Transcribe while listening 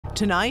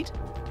Tonight,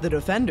 the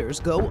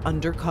defenders go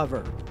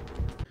undercover.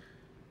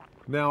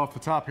 Now, off the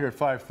top here at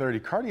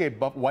 5:30, Cartier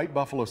white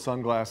buffalo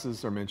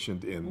sunglasses are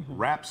mentioned in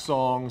rap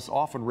songs,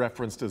 often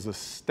referenced as a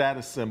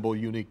status symbol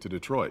unique to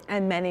Detroit.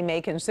 And many may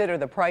consider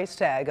the price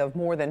tag of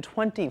more than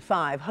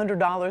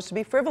 $2,500 to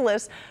be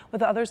frivolous,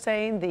 with others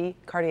saying the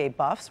Cartier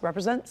buffs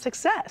represent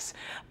success.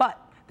 But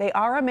they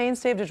are a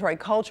mainstay of Detroit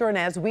culture, and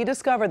as we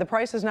discover, the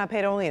price is not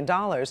paid only in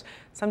dollars.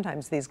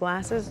 Sometimes these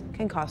glasses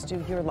can cost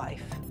you your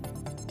life.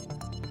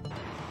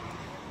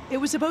 It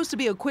was supposed to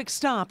be a quick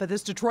stop at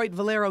this Detroit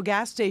Valero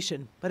gas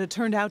station, but it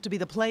turned out to be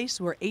the place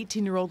where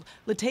 18-year-old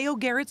Lateo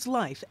Garrett's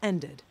life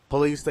ended.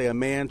 Police say a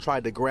man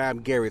tried to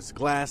grab Garrett's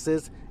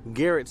glasses.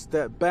 Garrett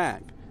stepped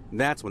back.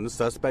 That's when the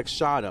suspect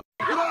shot him.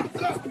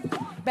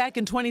 Back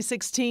in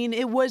 2016,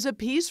 it was a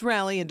peace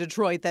rally in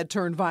Detroit that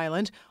turned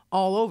violent,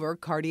 all over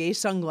Cartier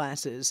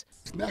sunglasses.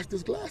 Snatched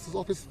his glasses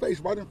off his face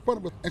right in front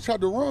of him and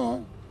tried to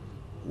run.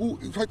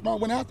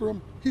 Went after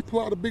him. He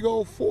pulled out a big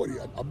old 40,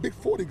 a big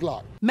 40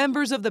 Glock.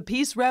 Members of the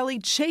peace rally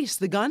chased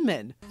the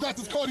gunman.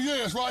 That's his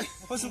Cartiers, right?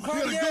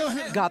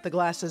 Got the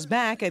glasses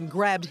back and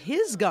grabbed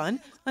his gun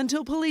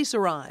until police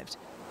arrived.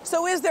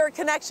 So is there a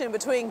connection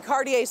between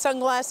Cartier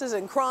sunglasses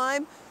and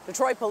crime?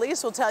 Detroit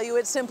police will tell you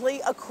it's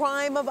simply a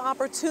crime of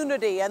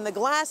opportunity, and the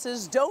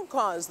glasses don't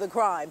cause the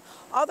crime.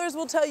 Others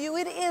will tell you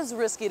it is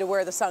risky to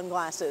wear the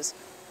sunglasses.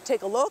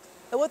 Take a look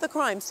at what the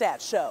crime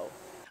stats show.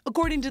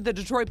 According to the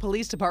Detroit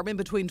Police Department,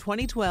 between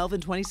 2012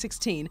 and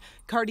 2016,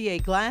 Cartier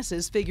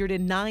glasses figured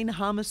in 9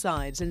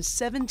 homicides and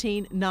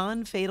 17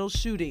 non-fatal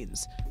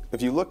shootings.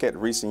 If you look at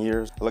recent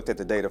years, I looked at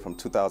the data from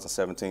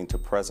 2017 to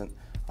present.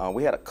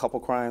 We had a couple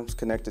crimes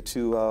connected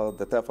to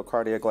the theft of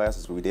Cartier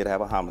glasses. We did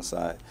have a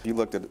homicide. If you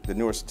looked at the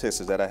newer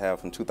statistics that I have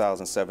from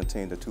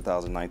 2017 to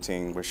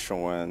 2019, we're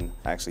showing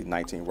actually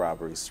 19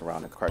 robberies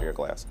surrounding Cartier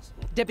glasses.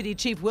 Deputy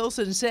Chief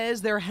Wilson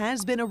says there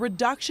has been a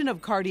reduction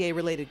of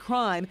Cartier-related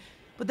crime,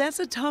 but that's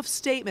a tough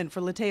statement for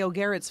Lateo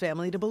Garrett's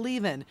family to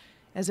believe in,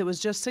 as it was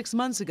just 6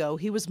 months ago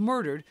he was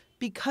murdered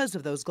because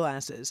of those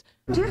glasses.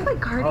 Do you have like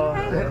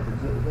Cartier?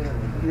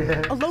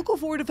 A local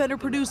Ford Defender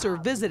producer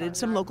visited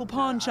some local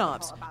pawn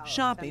shops,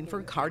 shopping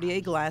for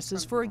Cartier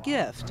glasses for a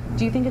gift.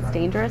 Do you think it's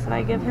dangerous that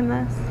I give him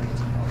this?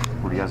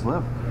 Where do you guys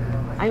live?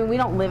 I mean, we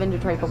don't live in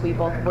Detroit, but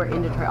we're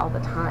in Detroit all the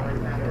time.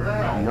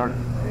 You aren't?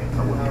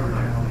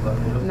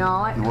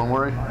 No. You won't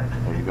worry?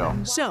 There you go.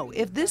 So,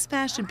 if this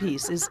fashion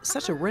piece is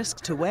such a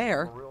risk to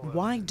wear,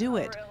 why do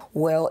it?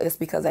 Well, it's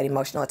because that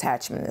emotional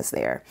attachment is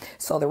there.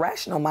 So the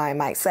rational mind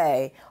might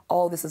say,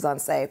 oh, this is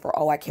unsafe, or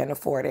oh, I can't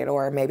afford it,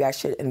 or maybe I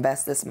should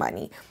invest this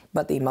money.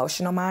 But the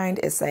emotional mind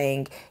is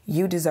saying,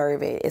 you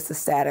deserve it. It's the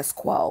status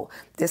quo.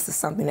 This is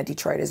something that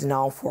Detroit is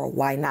known for.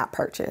 Why not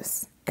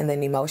purchase? And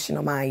then the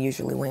emotional mind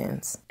usually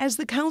wins. As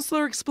the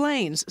counselor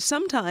explains,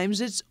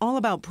 sometimes it's all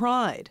about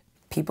pride.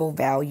 People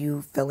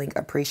value feeling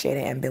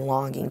appreciated and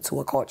belonging to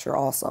a culture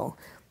also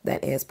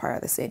that is part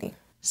of the city.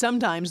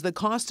 Sometimes the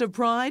cost of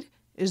pride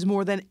is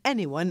more than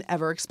anyone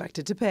ever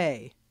expected to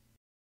pay.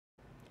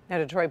 Now,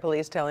 Detroit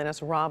police telling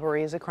us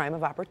robbery is a crime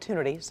of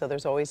opportunity, so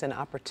there's always an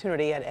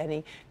opportunity at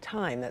any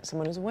time that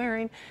someone is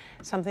wearing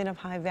something of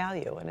high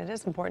value. And it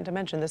is important to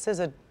mention this is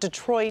a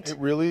Detroit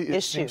issue.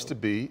 It seems to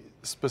be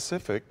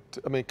specific.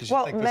 I mean,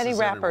 because many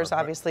rappers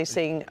obviously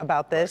sing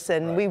about this,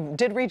 and we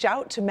did reach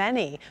out to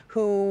many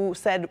who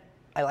said,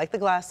 I like the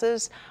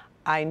glasses,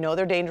 I know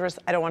they're dangerous,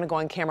 I don't want to go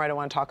on camera, I don't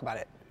want to talk about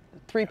it.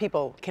 3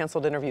 people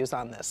canceled interviews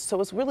on this. So it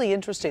was really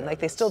interesting. Like,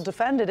 they still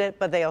defended it,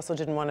 but they also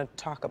didn't want to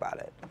talk about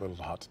it. A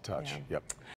little hot to touch. Yeah. Yep.